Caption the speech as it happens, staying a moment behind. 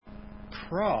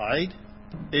pride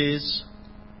is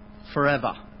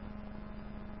forever.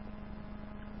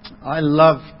 I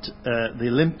loved the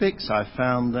Olympics. I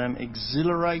found them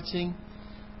exhilarating.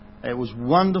 It was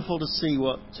wonderful to see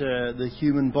what the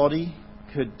human body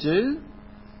could do.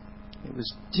 It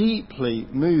was deeply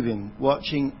moving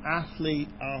watching athlete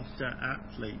after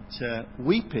athlete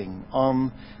weeping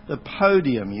on the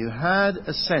podium. You had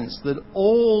a sense that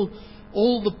all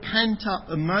the pent-up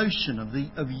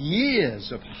emotion of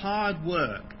years of hard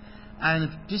work and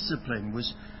of discipline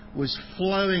was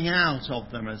flowing out of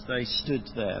them as they stood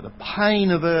there. The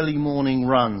pain of early morning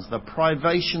runs, the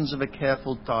privations of a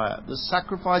careful diet, the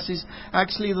sacrifices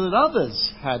actually that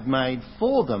others had made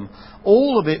for them,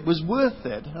 all of it was worth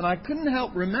it. And I couldn't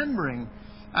help remembering,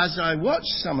 as I watched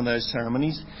some of those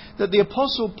ceremonies, that the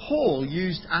Apostle Paul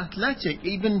used athletic,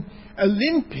 even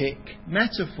Olympic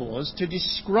metaphors to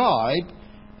describe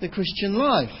the Christian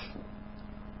life.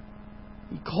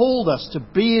 He called us to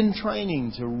be in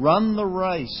training, to run the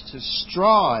race, to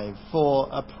strive for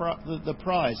the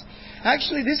prize.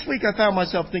 Actually, this week I found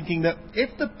myself thinking that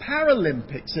if the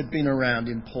Paralympics had been around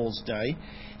in Paul's day,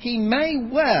 he may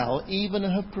well even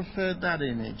have preferred that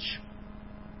image.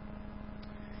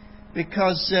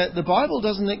 Because the Bible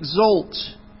doesn't exalt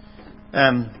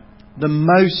the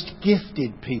most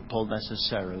gifted people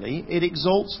necessarily. It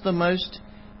exalts the most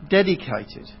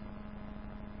dedicated.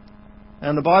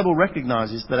 And the Bible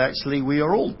recognises that actually we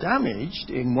are all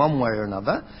damaged in one way or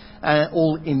another,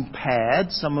 all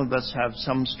impaired. Some of us have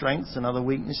some strengths and other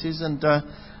weaknesses, and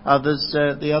others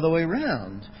the other way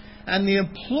round. And the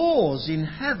applause in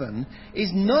heaven is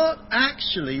not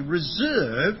actually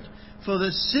reserved for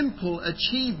the simple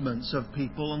achievements of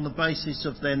people on the basis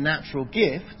of their natural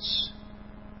gifts.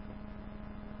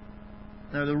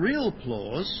 No, the real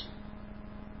applause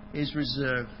is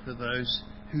reserved for those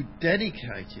who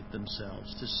dedicated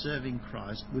themselves to serving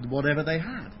Christ with whatever they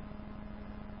had.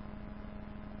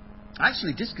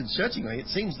 Actually, disconcertingly, it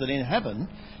seems that in heaven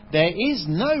there is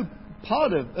no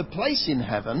a place in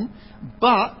heaven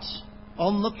but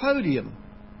on the podium.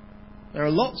 There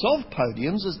are lots of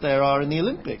podiums, as there are in the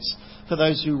Olympics, for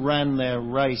those who ran their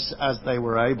race as they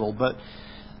were able. But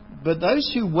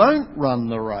those who won't run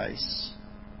the race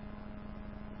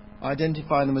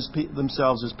identify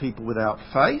themselves as people without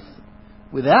faith,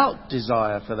 without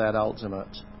desire for that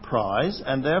ultimate prize,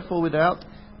 and therefore without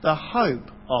the hope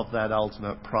of that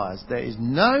ultimate prize. There is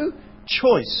no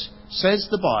choice, says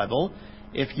the Bible.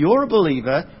 If you're a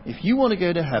believer, if you want to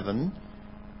go to heaven,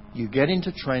 you get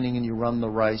into training and you run the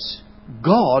race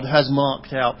God has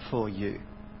marked out for you.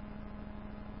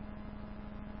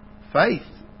 Faith,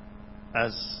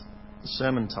 as the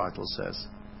sermon title says,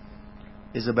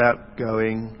 is about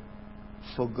going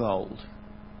for gold.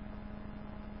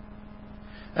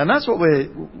 And that's what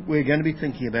we're going to be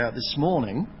thinking about this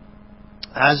morning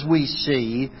as we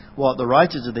see what the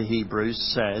writer to the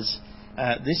Hebrews says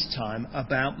this time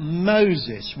about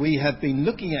Moses. We have been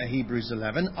looking at Hebrews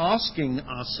 11, asking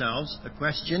ourselves a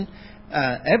question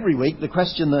every week, the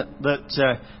question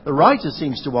that the writer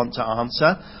seems to want to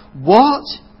answer: what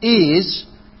is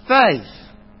faith?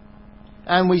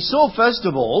 And we saw, first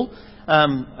of all,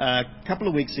 a couple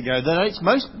of weeks ago, that at its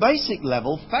most basic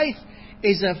level, faith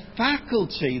is a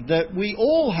faculty that we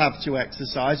all have to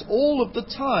exercise all of the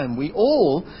time. We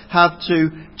all have to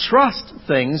trust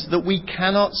things that we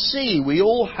cannot see. We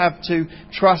all have to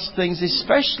trust things,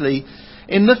 especially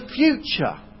in the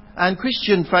future. And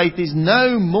Christian faith is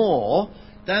no more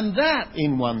than that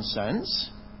in one sense.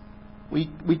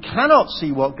 We cannot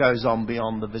see what goes on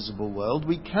beyond the visible world.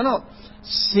 We cannot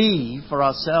see for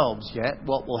ourselves yet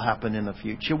what will happen in the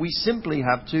future. We simply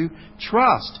have to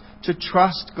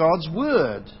trust God's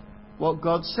word, what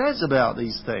God says about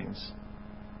these things.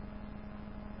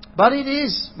 But it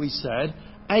is, we said,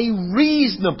 a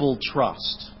reasonable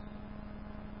trust.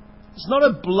 It's not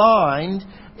a blind,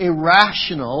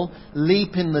 irrational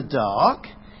leap in the dark.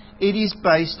 It is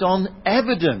based on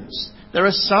evidence. There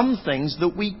are some things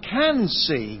that we can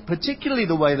see, particularly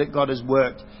the way that God has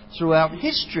worked throughout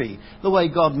history, the way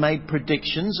God made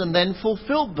predictions and then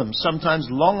fulfilled them, sometimes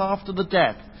long after the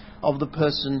death of the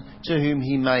person to whom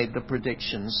he made the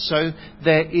predictions. So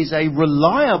there is a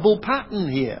reliable pattern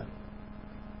here.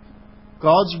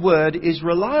 God's word is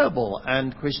reliable,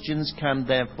 and Christians can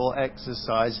therefore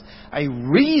exercise a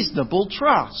reasonable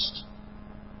trust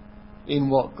in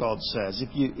what God says.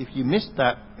 If you missed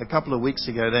that a couple of weeks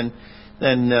ago, then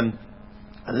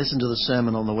listen to the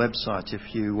sermon on the website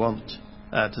if you want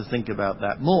to think about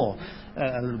that more.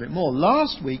 A little bit more.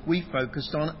 Last week we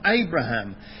focused on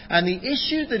Abraham, and the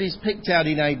issue that is picked out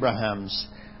in Abraham's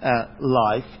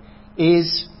life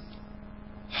is,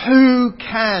 who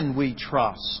can we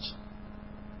trust?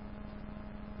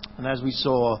 And as we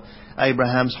saw,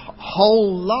 Abraham's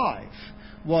whole life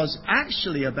was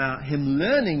actually about him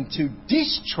learning to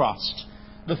distrust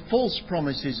the false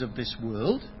promises of this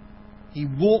world. He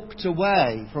walked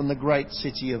away from the great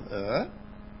city of Ur,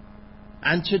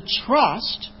 and to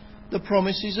trust the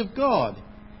promises of God.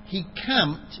 He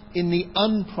camped in the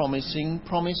unpromising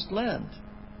promised land.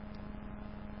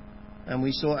 And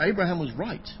we saw Abraham was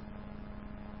right.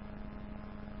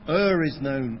 Ur is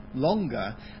no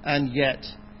longer, and yet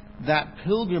that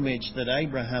pilgrimage that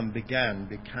Abraham began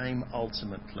became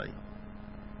ultimately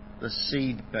the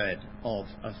seedbed of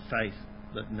a faith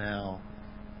that now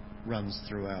runs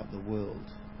throughout the world.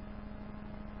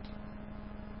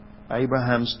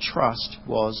 Abraham's trust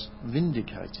was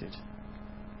vindicated.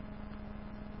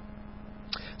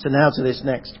 So now to this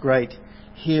next great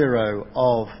hero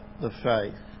of the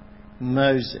faith,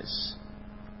 Moses.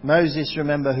 Moses,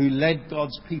 remember, who led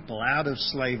God's people out of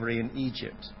slavery in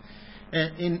Egypt.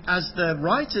 As the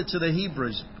writer to the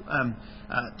Hebrews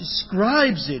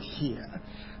describes it here,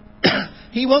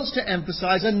 he wants to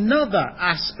emphasize another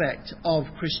aspect of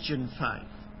Christian faith.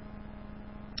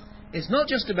 It's not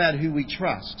just about who we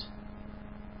trust.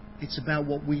 It's about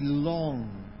what we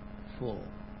long for.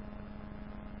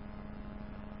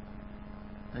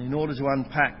 And in order to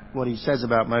unpack what he says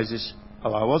about Moses,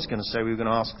 well, I was going to say we were going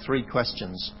to ask three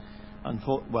questions.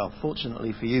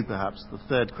 Fortunately for you, perhaps, the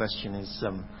third question is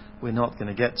we're not going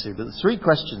to get to. But the three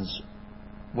questions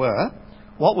were,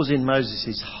 what was in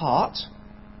Moses' heart?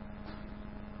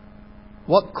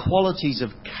 What qualities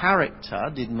of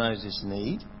character did Moses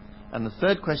need? And the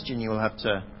third question you will have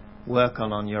to work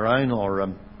on your own, or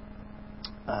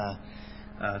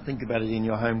think about it in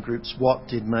your home groups. What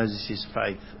did Moses'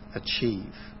 faith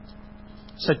achieve?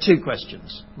 So 2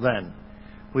 questions then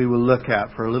we will look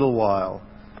at for a little while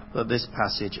that this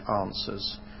passage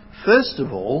answers. First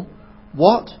of all,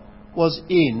 what was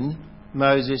in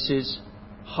Moses'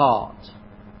 heart?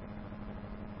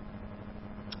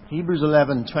 Hebrews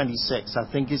 11:26,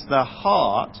 I think, is the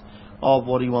heart of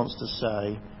what he wants to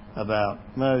say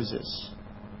about Moses.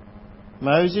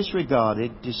 Moses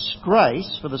regarded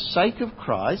disgrace for the sake of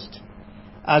Christ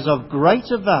as of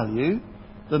greater value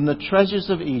than the treasures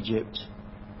of Egypt,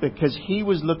 because he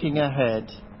was looking ahead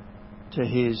to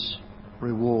his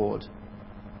reward.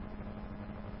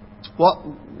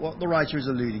 What the writer is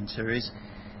alluding to is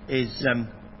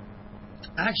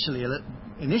actually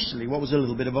initially what was a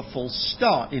little bit of a false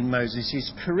start in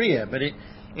Moses' career, but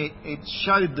it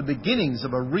showed the beginnings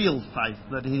of a real faith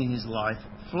that in his life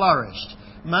flourished.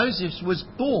 Moses was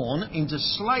born into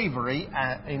slavery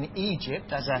in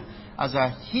Egypt as a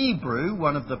Hebrew,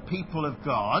 one of the people of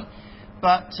God,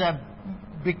 but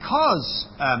because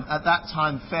at that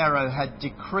time Pharaoh had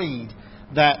decreed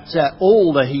that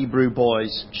all the Hebrew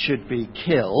boys should be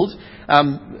killed,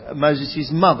 Moses'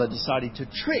 mother decided to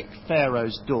trick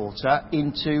Pharaoh's daughter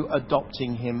into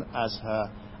adopting him as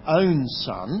her own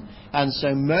son, and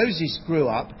so Moses grew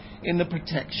up in the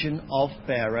protection of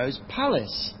Pharaoh's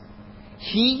palace.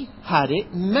 He had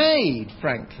it made,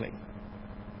 frankly.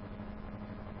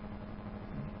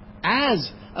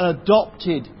 As an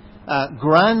adopted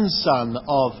grandson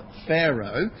of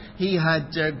Pharaoh, he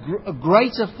had a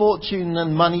greater fortune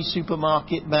than money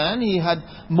supermarket man. He had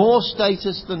more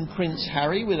status than Prince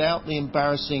Harry without the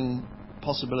embarrassing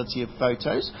possibility of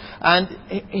photos. And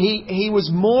he was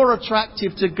more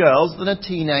attractive to girls than a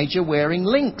teenager wearing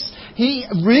links. He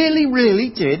really,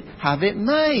 really did have it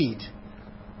made.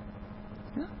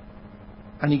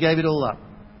 And he gave it all up.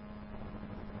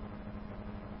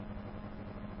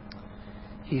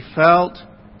 He felt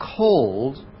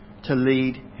called to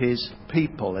lead his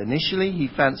people. Initially, he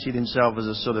fancied himself as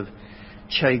a sort of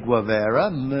Che Guevara,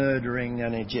 murdering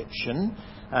an Egyptian,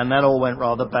 and that all went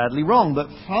rather badly wrong. But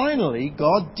finally,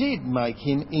 God did make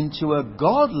him into a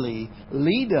godly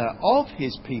leader of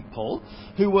his people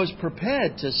who was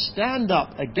prepared to stand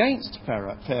up against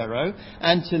Pharaoh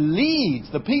and to lead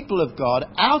the people of God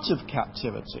out of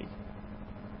captivity.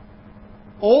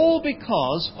 All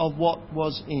because of what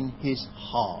was in his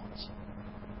heart.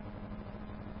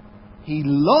 He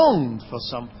longed for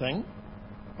something,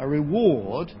 a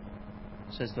reward,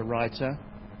 says the writer,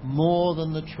 more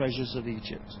than the treasures of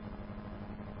Egypt.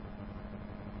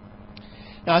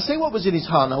 Now, I say what was in his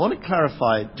heart, and I want to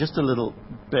clarify just a little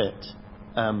bit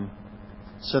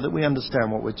so that we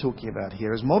understand what we're talking about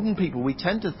here. As modern people, we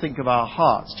tend to think of our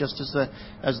hearts just as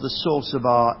the source of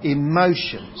our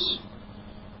emotions.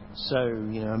 So,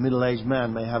 a middle-aged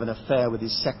man may have an affair with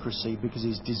his secretary because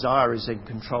his desire is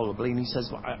uncontrollable. And he says,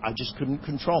 well, I just couldn't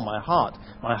control my heart.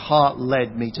 My heart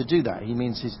led me to do that. He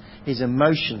means his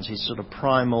emotions, his sort of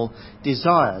primal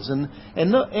desires. And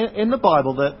in the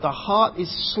Bible, the heart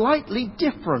is slightly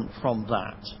different from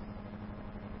that.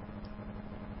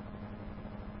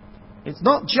 It's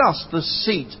not just the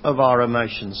seat of our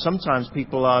emotions. Sometimes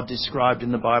people are described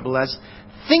in the Bible as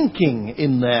thinking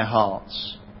in their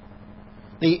hearts.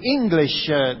 The English,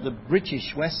 the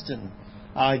British Western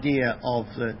idea of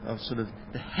sort of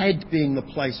the head being the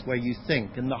place where you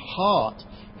think and the heart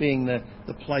being the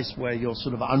place where your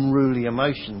sort of unruly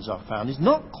emotions are found is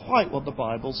not quite what the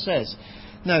Bible says.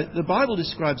 No, the Bible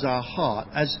describes our heart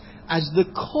as the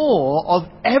core of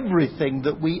everything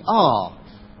that we are.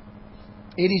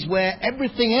 It is where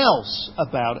everything else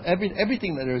about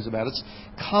everything that there is about us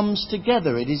comes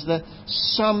together. It is the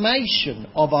summation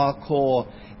of our core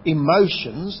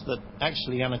emotions that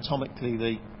actually anatomically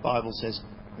the Bible says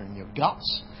are in your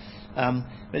guts.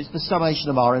 But it's the summation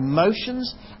of our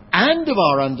emotions and of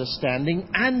our understanding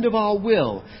and of our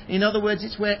will. In other words,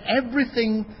 it's where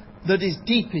everything that is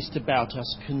deepest about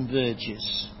us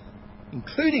converges,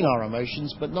 including our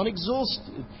emotions, but not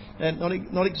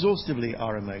exhaustively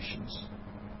our emotions.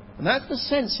 And that's the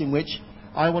sense in which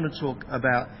I want to talk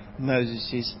about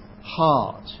Moses'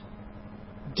 heart.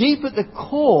 Deep at the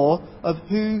core of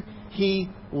who he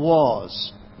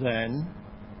was, then,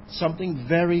 something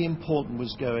very important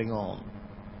was going on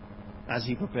as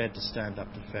he prepared to stand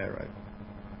up to Pharaoh.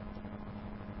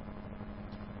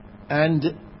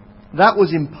 And that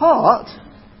was in part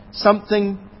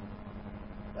something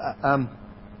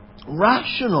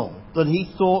rational that he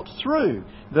thought through.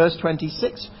 Verse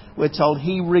 26, we're told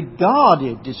he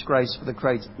regarded disgrace for the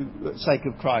sake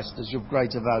of Christ as of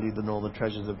greater value than all the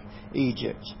treasures of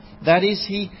Egypt. That is,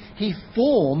 he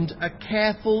formed a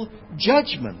careful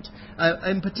judgment,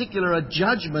 in particular a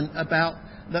judgment about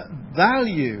the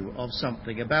value of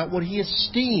something, about what he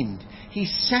esteemed. He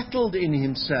settled in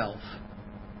himself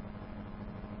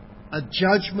a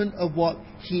judgment of what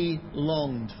he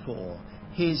longed for.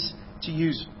 To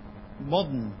use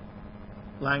modern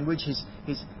language,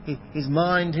 his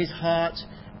mind, his heart,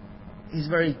 his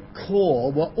very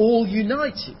core were all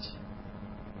united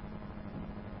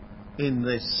in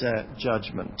this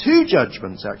judgment. Two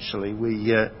judgments, actually,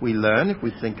 we learn if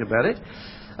we think about it.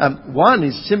 One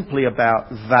is simply about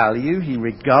value. He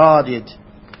regarded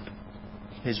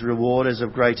his reward as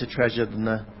of greater treasure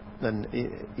than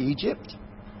Egypt.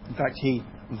 In fact, he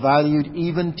valued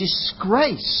even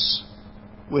disgrace,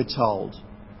 we're told,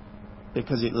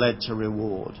 because it led to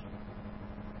reward.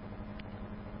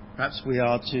 Perhaps we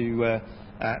are to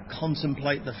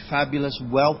contemplate the fabulous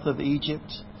wealth of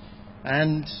Egypt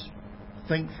and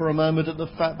think for a moment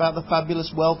about the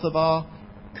fabulous wealth of our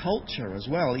culture as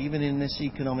well, even in this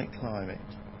economic climate.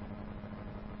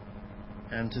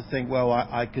 And to think, well,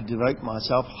 I could devote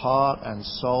myself heart and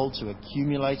soul to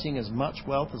accumulating as much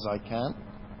wealth as I can.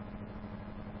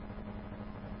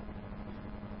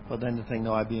 But then to think,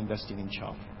 no, I'd be investing in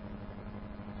chaff.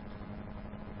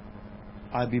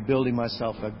 I'd be building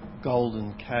myself a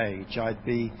golden cage. I'd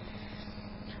be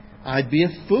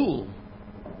a fool.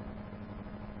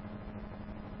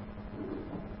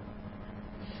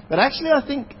 But actually, I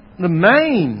think the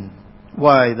main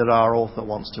way that our author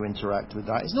wants to interact with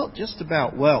that is not just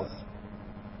about wealth.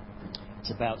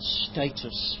 It's about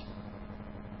status.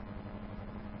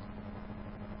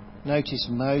 Notice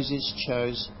Moses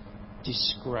chose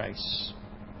disgrace.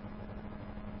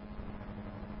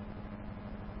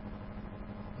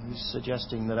 He's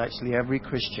suggesting that actually every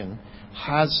Christian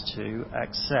has to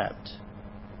accept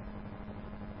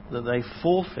that they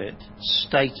forfeit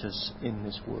status in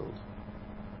this world.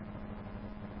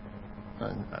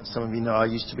 And some of you know I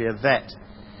used to be a vet,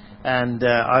 and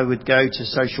I would go to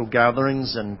social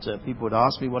gatherings and people would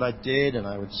ask me what I did, and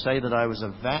I would say that I was a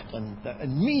vet, and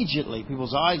immediately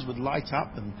people's eyes would light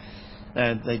up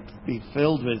and they'd be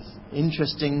filled with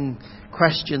interesting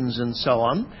questions and so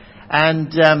on.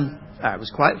 And it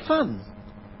was quite fun.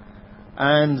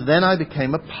 And then I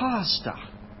became a pastor.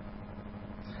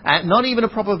 Not even a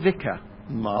proper vicar,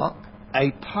 Mark,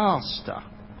 a pastor.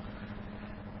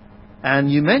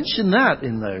 And you mention that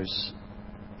in those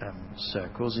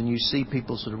circles, and you see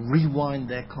people sort of rewind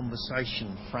their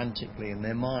conversation frantically in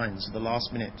their minds at the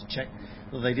last minute to check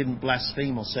that they didn't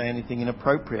blaspheme or say anything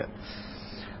inappropriate.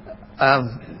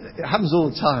 It happens all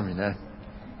the time, you know.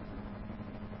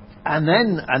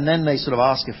 And then they sort of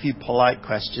ask a few polite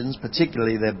questions,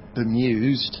 particularly they're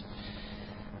bemused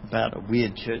about a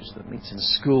weird church that meets in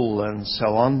school and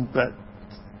so on. But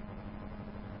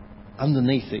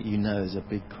underneath it, you know, is a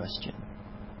big question.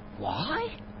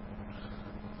 Why?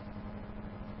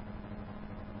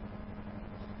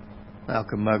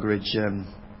 Malcolm Muggeridge,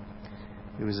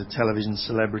 who was a television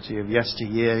celebrity of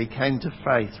yesteryear, he came to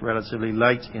faith relatively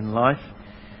late in life,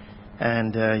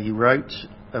 and he wrote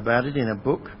about it in a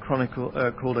book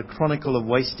called A Chronicle of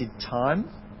Wasted Time.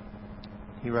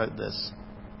 He wrote this: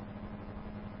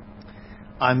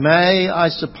 I may, I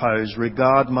suppose,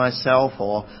 regard myself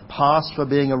or past for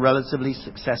being a relatively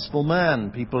successful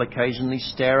man. People occasionally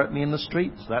stare at me in the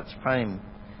streets. That's fame.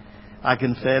 I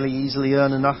can fairly easily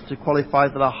earn enough to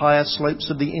qualify for the higher slopes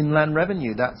of the inland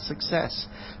revenue. That's success.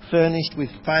 Furnished with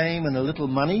fame and a little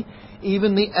money,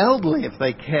 even the elderly, if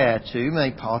they care to,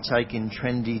 may partake in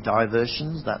trendy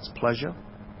diversions. That's pleasure.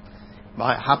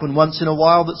 Might happen once in a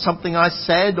while that something I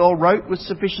said or wrote was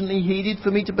sufficiently heeded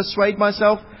for me to persuade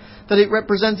myself that it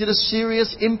represented a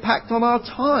serious impact on our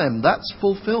time. That's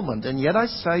fulfillment. And yet I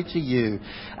say to you,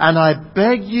 and I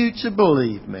beg you to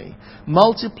believe me,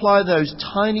 multiply those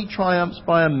tiny triumphs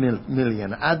by a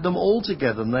million, add them all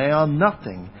together, and they are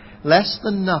nothing, less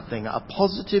than nothing, a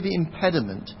positive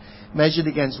impediment measured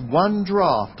against one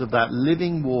draught of that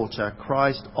living water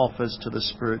Christ offers to the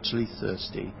spiritually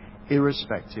thirsty,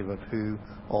 irrespective of who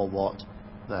or what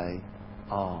they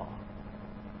are.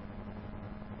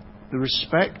 The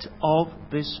respect of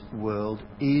this world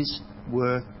is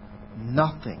worth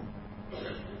nothing.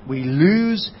 We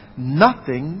lose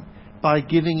nothing by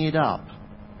giving it up.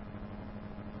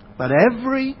 But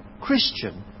every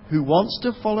Christian who wants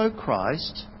to follow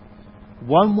Christ,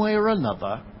 one way or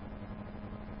another,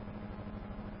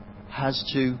 has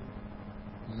to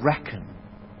reckon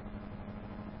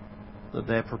that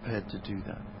they're prepared to do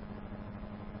that.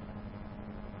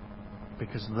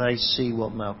 Because they see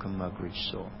what Malcolm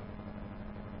Muggeridge saw.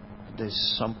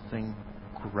 There's something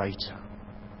greater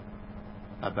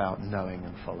about knowing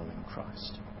and following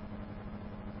Christ.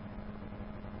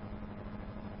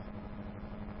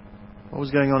 What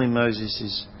was going on in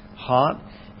Moses' heart?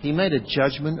 He made a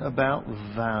judgment about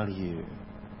value.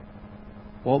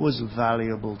 What was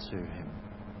valuable to him?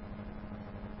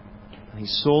 And he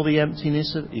saw the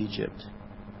emptiness of Egypt.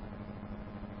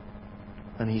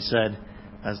 And he said,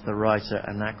 as the writer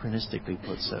anachronistically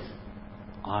puts it,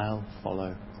 I'll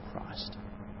follow Christ.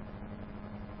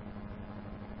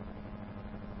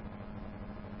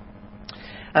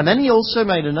 And then he also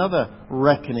made another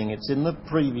reckoning. It's in the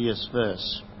previous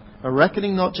verse. A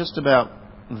reckoning not just about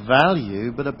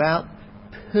value, but about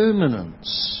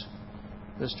permanence.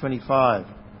 Verse 25.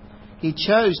 He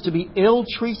chose to be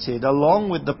ill-treated along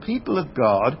with the people of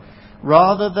God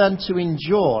rather than to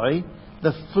enjoy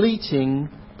the fleeting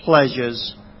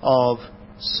pleasures of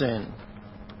sin.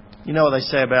 You know what they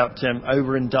say about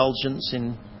overindulgence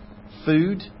in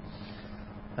food?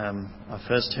 I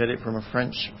first heard it from a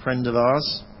French friend of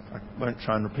ours. I won't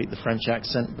try and repeat the French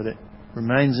accent, but it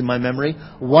remains in my memory.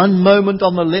 One moment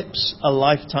on the lips, a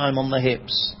lifetime on the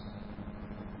hips.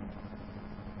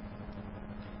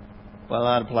 Well,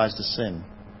 that applies to sin.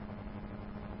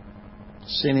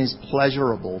 Sin is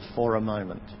pleasurable for a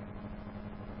moment.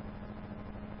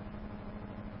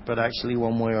 But actually,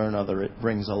 one way or another, it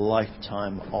brings a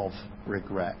lifetime of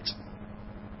regret.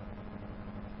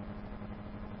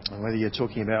 And whether you're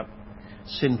talking about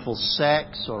sinful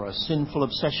sex or a sinful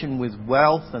obsession with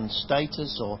wealth and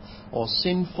status or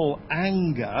sinful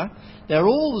anger, they're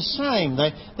all the same.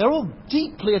 They're all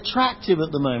deeply attractive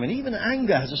at the moment. Even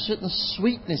anger has a certain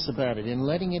sweetness about it in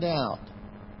letting it out.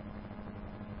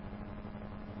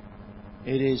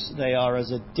 They are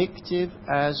as addictive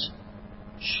as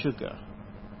sugar.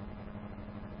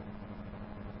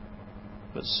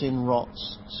 But sin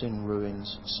rots, sin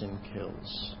ruins, sin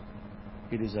kills.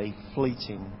 It is a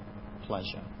fleeting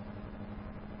pleasure.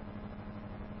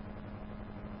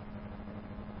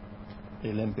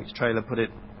 The Olympics trailer put it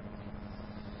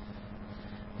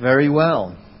very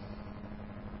well.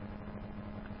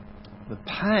 The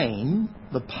pain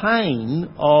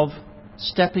of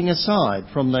stepping aside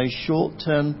from those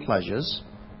short-term pleasures,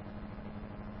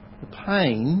 the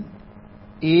pain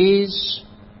is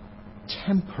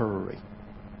temporary.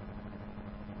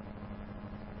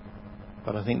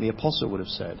 But I think the apostle would have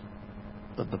said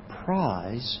that the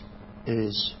prize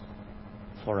is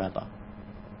forever.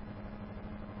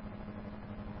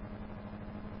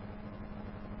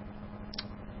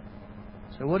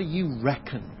 So what do you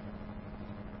reckon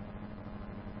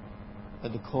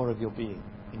at the core of your being,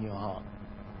 in your heart?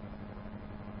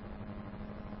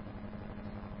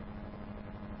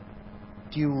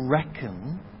 Do you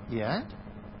reckon yet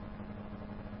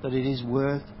that it is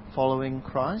worth following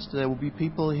Christ? There will be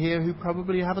people here who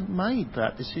probably haven't made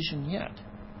that decision yet.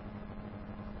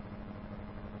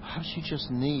 Perhaps you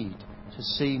just need to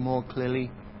see more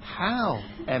clearly how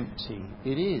empty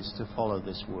it is to follow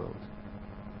this world.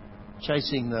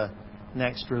 Chasing the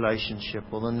next relationship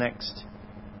or the next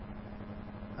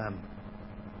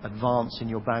advance in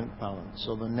your bank balance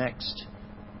or the next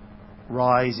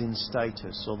rise in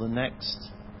status or the next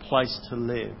place to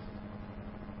live.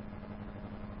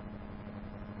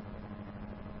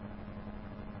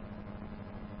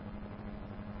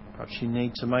 Perhaps you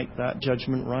need to make that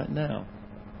judgment right now.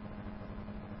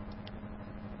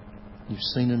 You've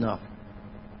seen enough.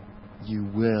 You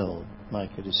will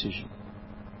make a decision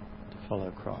to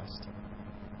follow Christ.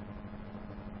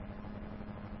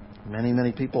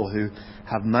 Many people who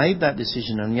have made that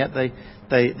decision and yet they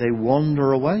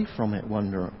wander away from it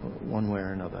one way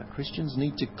or another. Christians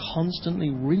need to constantly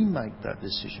remake that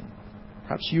decision.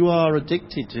 Perhaps you are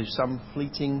addicted to some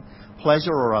fleeting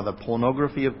pleasure or other.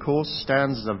 Pornography, of course,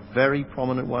 stands as a very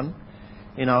prominent one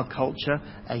in our culture.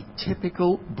 A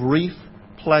typical brief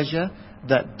pleasure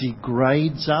that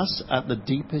degrades us at the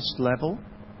deepest level,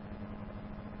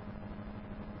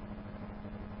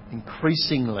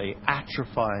 increasingly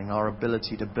atrophying our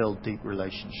ability to build deep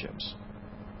relationships.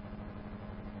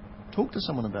 Talk to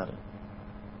someone about it.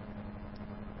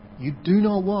 You do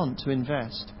not want to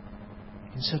invest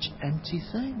in such empty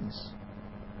things.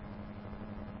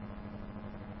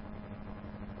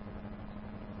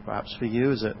 Perhaps for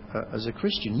you as a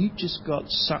Christian, you just got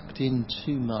sucked in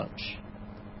too much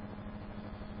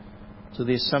to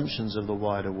the assumptions of the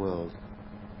wider world.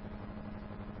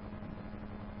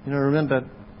 Remember,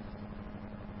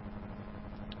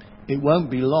 it won't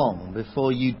be long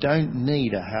before you don't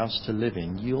need a house to live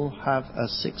in. You'll have a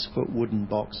 6-foot wooden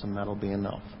box and that'll be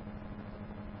enough.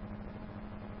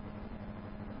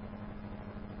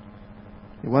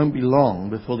 It won't be long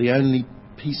before the only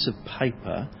piece of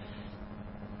paper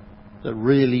that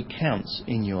really counts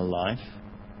in your life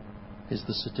is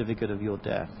the certificate of your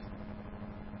death.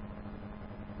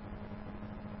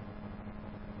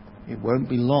 It won't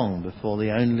be long before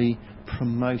the only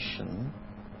promotion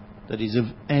that is of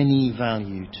any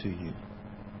value to you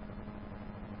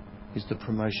is the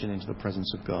promotion into the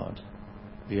presence of God.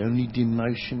 The only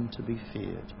demotion to be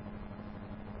feared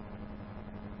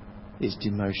is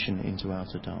demotion into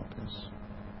outer darkness.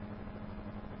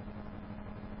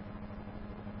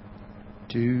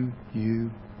 Do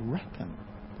you reckon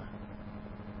that?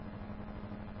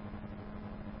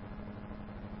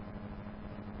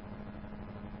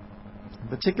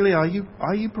 Particularly,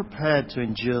 are you prepared to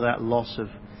endure that loss of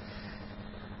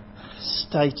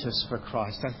status for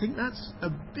Christ? I think that's a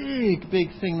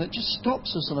big thing that just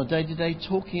stops us on a day-to-day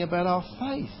talking about our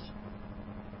faith.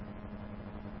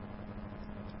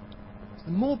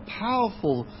 More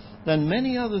powerful than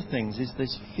many other things is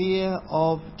this fear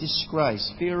of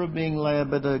disgrace, fear of being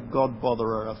labelled a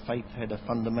God-botherer, a faith-head, a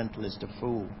fundamentalist, a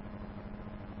fool.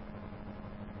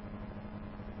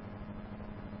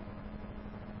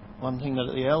 One thing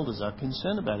that the elders are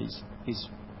concerned about is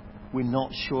we're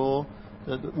not sure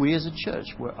that we as a church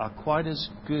are quite as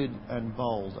good and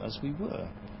bold as we were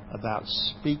about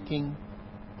speaking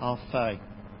our faith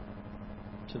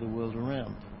to the world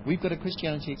around. We've got a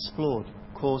Christianity Explored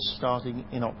course starting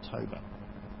in October.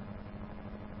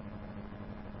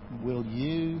 Will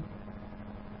you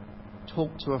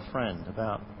talk to a friend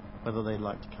about whether they'd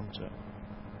like to come to it?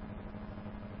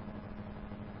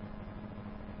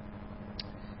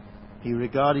 He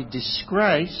regarded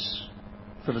disgrace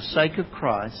for the sake of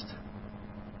Christ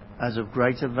as of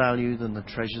greater value than the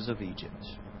treasures of Egypt.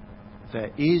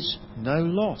 There is no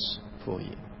loss for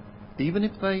you, even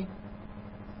if they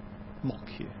mock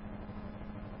you,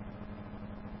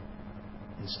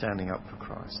 in standing up for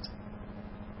Christ.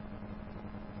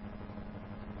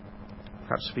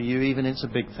 Perhaps for you, even it's a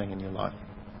big thing in your life.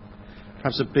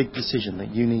 Perhaps a big decision that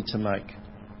you need to make.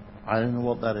 I don't know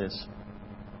what that is.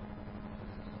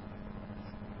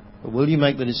 But will you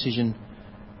make the decision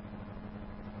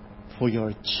for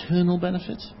your eternal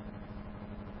benefit,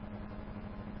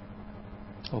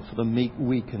 or for the meek,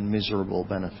 weak and miserable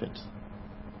benefit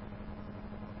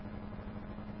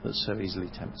that so easily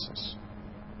tempts us?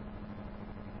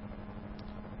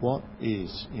 What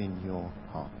is in your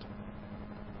heart?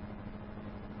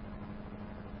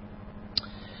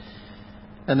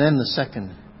 And then the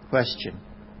second question.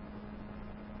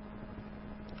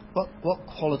 What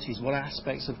qualities, what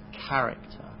aspects of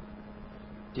character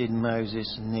did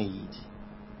Moses need?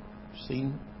 You've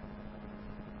seen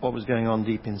what was going on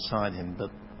deep inside him, but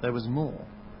there was more.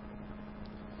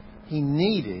 He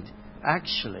needed,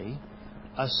 actually,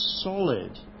 a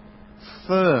solid,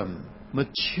 firm,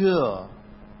 mature,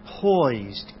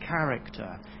 poised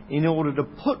character in order to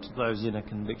put those inner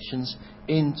convictions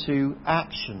into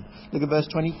action. Look at verse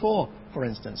 24. for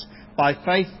instance. By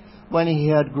faith, when he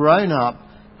had grown up,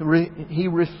 he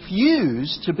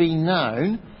refused to be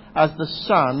known as the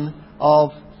son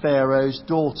of Pharaoh's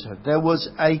daughter. There was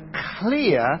a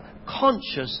clear,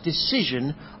 conscious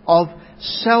decision of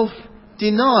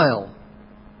self-denial.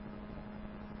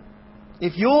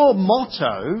 If your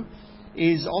motto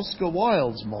is Oscar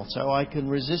Wilde's motto, I can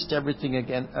resist everything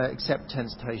except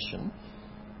temptation,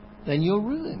 then you're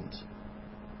ruined.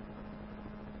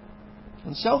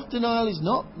 And self-denial is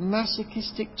not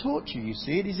masochistic torture, you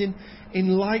see. It is in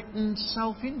enlightened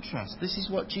self-interest. This is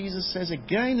what Jesus says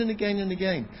again and again and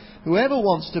again. Whoever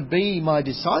wants to be my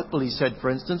disciple, he said,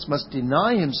 for instance, must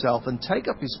deny himself and take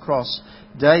up his cross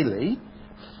daily.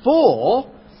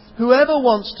 For whoever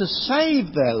wants to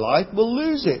save their life will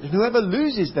lose it. And whoever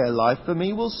loses their life for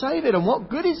me will save it. And what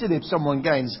good is it if someone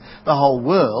gains the whole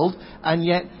world and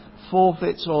yet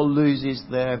forfeits or loses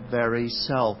their very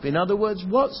self? In other words,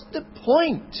 what's the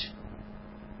point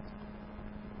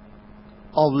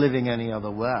of living any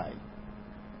other way?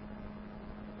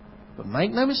 But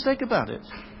make no mistake about it.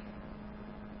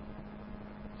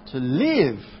 To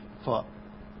live for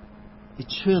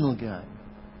eternal gain,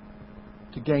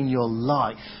 to gain your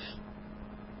life,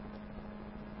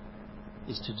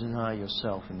 is to deny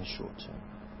yourself in the short term.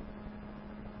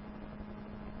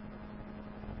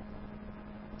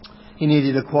 He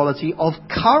needed a quality of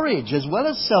courage as well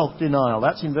as self-denial.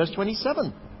 That's in verse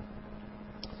 27.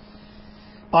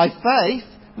 By faith,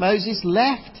 Moses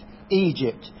left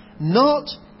Egypt, not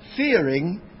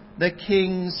fearing the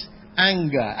king's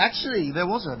anger. Actually, there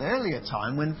was an earlier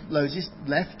time when Moses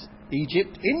left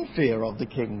Egypt in fear of the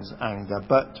king's anger.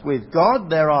 But with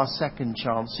God, there are second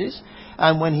chances.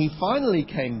 And when he finally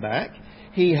came back,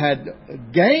 he had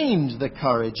gained the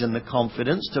courage and the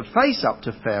confidence to face up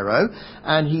to Pharaoh,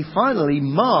 and he finally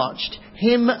marched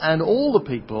him and all the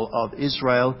people of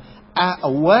Israel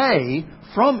away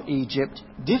from Egypt,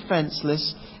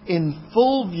 defenseless, in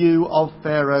full view of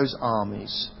Pharaoh's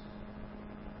armies.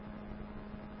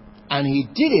 And he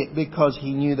did it because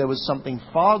he knew there was something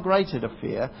far greater to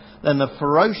fear than the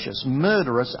ferocious,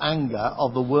 murderous anger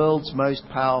of the world's most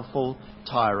powerful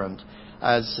tyrant.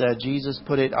 As Jesus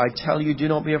put it, I tell you, do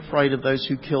not be afraid of those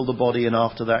who kill the body and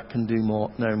after that can do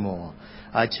no more.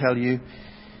 I tell you,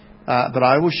 but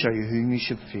I will show you whom you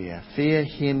should fear. Fear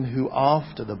him who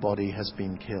after the body has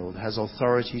been killed has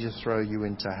authority to throw you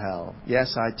into hell.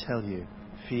 Yes, I tell you,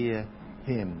 fear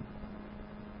him.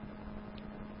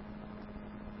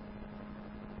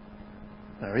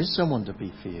 There is someone to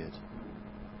be feared.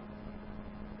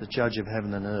 The judge of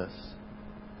heaven and earth.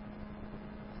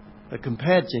 But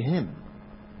compared to him,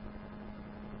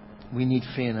 we need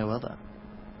fear no other.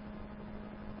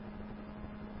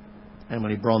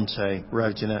 Emily Bronte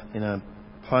wrote in a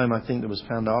poem, I think, that was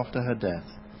found after her death,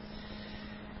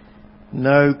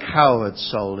 no coward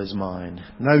soul is mine,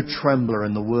 no trembler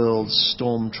in the world's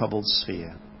storm-troubled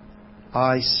sphere.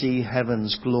 I see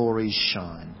heaven's glories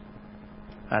shine,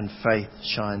 and faith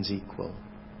shines equal,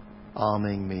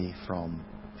 arming me from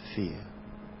fear.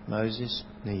 Moses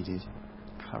needed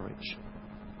courage.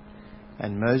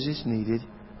 And Moses needed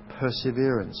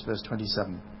perseverance. Verse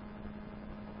 27.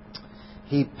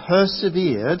 He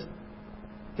persevered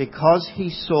because he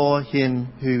saw him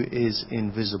who is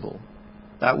invisible.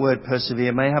 That word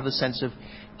persevere may have the sense of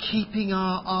keeping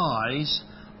our eyes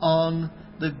on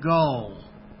the goal,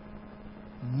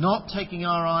 not taking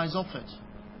our eyes off it.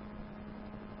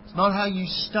 It's not how you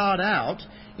start out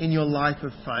in your life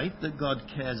of faith that God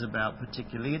cares about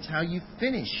particularly. It's how you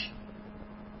finish.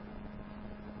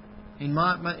 In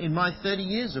my 30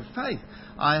 years of faith,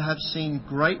 I have seen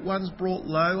great ones brought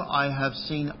low. I have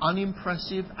seen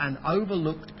unimpressive and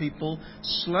overlooked people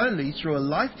slowly, through a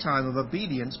lifetime of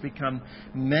obedience, become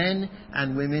men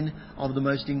and women of the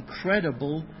most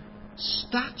incredible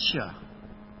stature.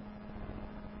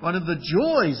 One of the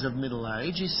joys of middle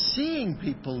age is seeing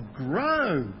people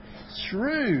grow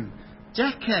through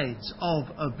decades of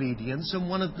obedience, and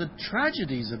one of the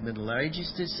tragedies of middle age is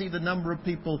to see the number of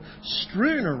people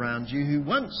strewn around you who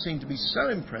once seemed to be so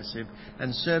impressive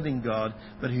and serving God,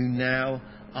 but who now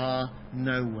are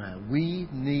nowhere. We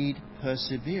need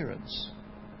perseverance.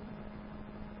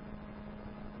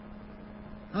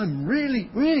 I'm really,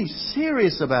 really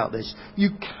serious about this. You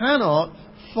cannot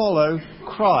follow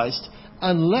Christ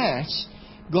unless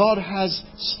God has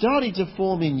started to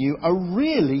form in you a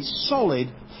really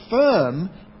solid, firm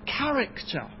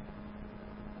character.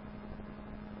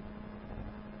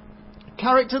 A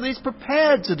character that is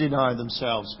prepared to deny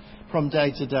themselves from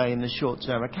day to day in the short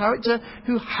term. A character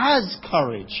who has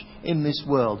courage in this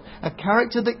world. A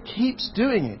character that keeps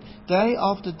doing it day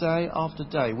after day after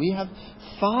day. We have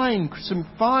some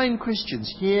fine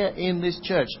Christians here in this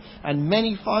church and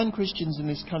many fine Christians in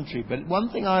this country. But one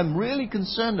thing I'm really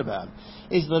concerned about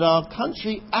is that our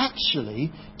country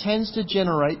actually tends to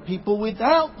generate people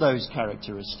without those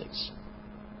characteristics.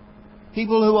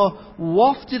 People who are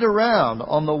wafted around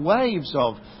on the waves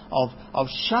of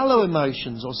shallow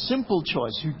emotions or simple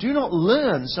choice, who do not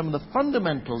learn some of the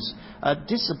fundamentals,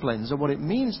 disciplines of what it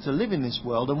means to live in this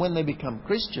world. And when they become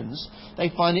Christians, they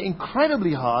find it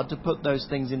incredibly hard to put those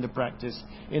things into practice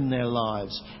in their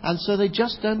lives. And so they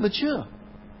just don't mature.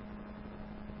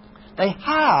 They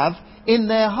have in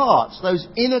their hearts those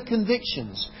inner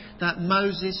convictions that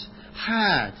Moses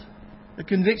had. A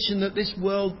conviction that this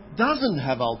world doesn't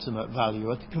have ultimate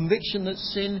value. A conviction that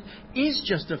sin is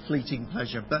just a fleeting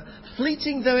pleasure. But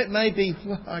fleeting though it may be,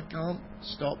 I can't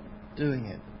stop doing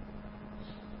it.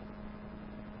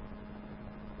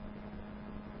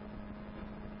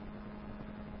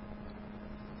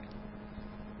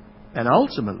 And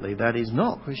ultimately, that is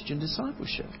not Christian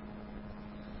discipleship.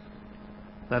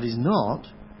 That is not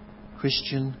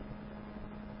Christian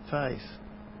faith.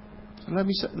 So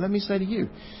let me say to you,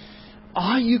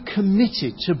 are you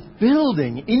committed to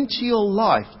building into your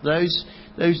life those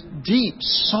deep,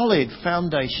 solid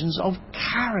foundations of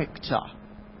character?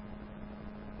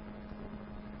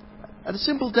 At a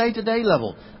simple day-to-day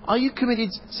level, are you committed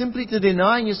simply to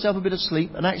denying yourself a bit of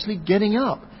sleep and actually getting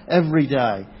up every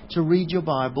day to read your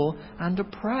Bible and to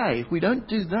pray? If we don't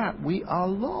do that, we are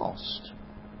lost.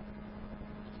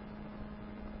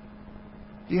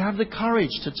 Do you have the courage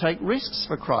to take risks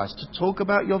for Christ, to talk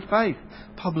about your faith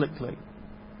publicly,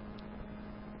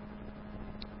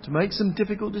 to make some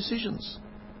difficult decisions?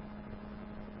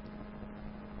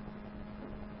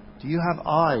 Do you have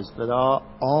eyes that are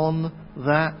on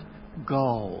that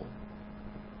goal?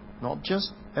 Not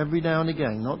just every now and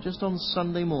again, not just on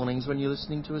Sunday mornings when you're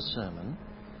listening to a sermon,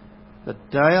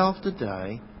 but day after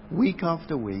day, week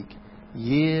after week,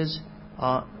 year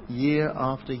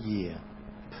after year,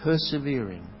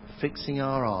 persevering, fixing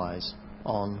our eyes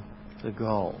on the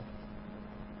goal.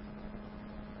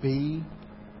 Be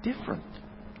different.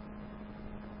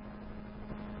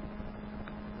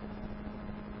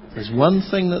 There's one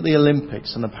thing that the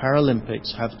Olympics and the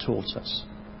Paralympics have taught us.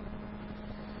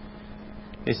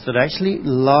 It's that actually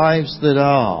lives that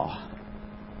are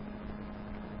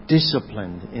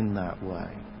disciplined in that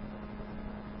way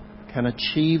can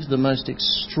achieve the most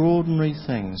extraordinary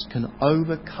things, can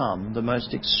overcome the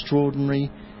most extraordinary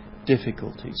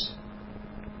difficulties.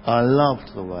 I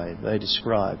loved the way they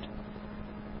described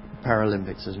the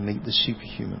Paralympics as meet the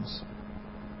superhumans.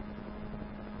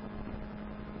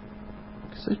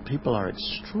 Because those people are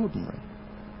extraordinary.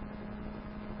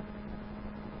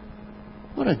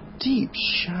 What a deep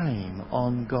shame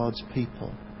on God's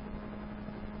people.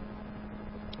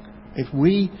 If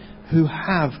we who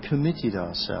have committed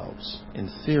ourselves, in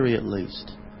theory at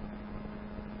least,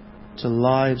 to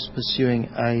lives pursuing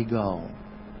a goal,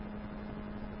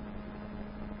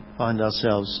 find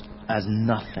ourselves as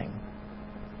nothing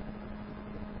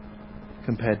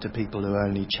compared to people who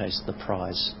only chase the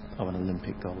prize of an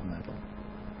Olympic gold medal.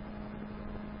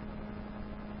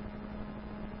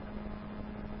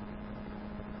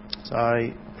 So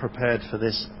I prepared for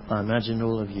this, I imagine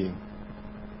all of you,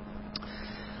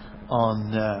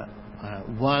 on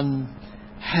one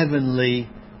heavenly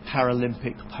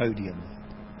Paralympic podium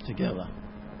together.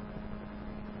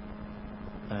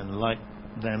 And like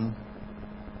them,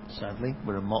 sadly,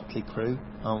 we're a motley crew,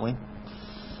 aren't we?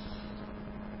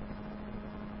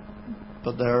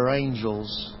 But there are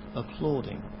angels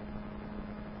applauding.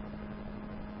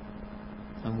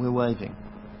 And we're waving.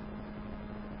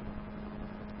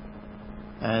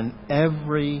 And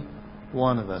every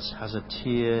one of us has a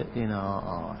tear in our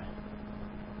eye.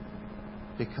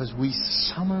 Because we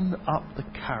summoned up the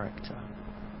character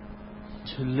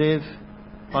to live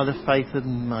by the faith of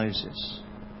Moses.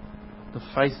 The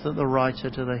faith that the writer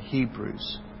to the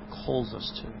Hebrews calls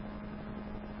us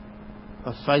to.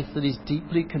 A faith that is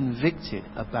deeply convicted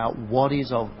about what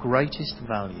is of greatest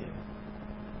value.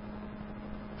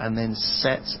 And then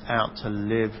sets out to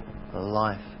live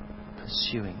life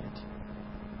pursuing it.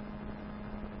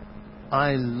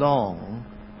 I long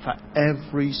for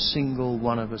every single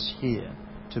one of us here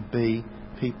to be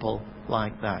people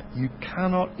like that. You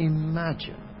cannot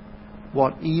imagine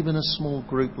what even a small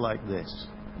group like this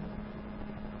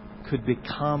could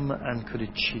become and could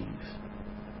achieve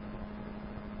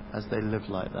as they live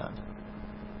like that.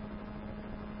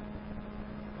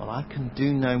 Well, I can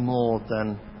do no more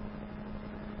than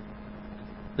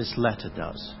this letter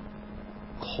does.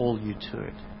 Call you to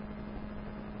it.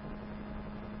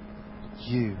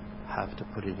 You have to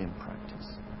put it in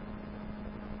practice.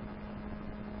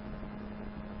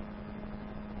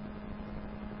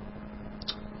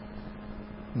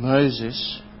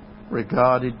 Moses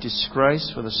regarded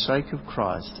disgrace for the sake of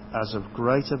Christ as of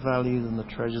greater value than the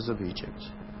treasures of Egypt,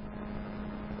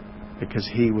 because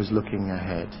he was looking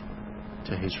ahead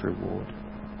to his reward.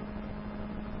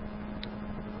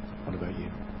 What about you?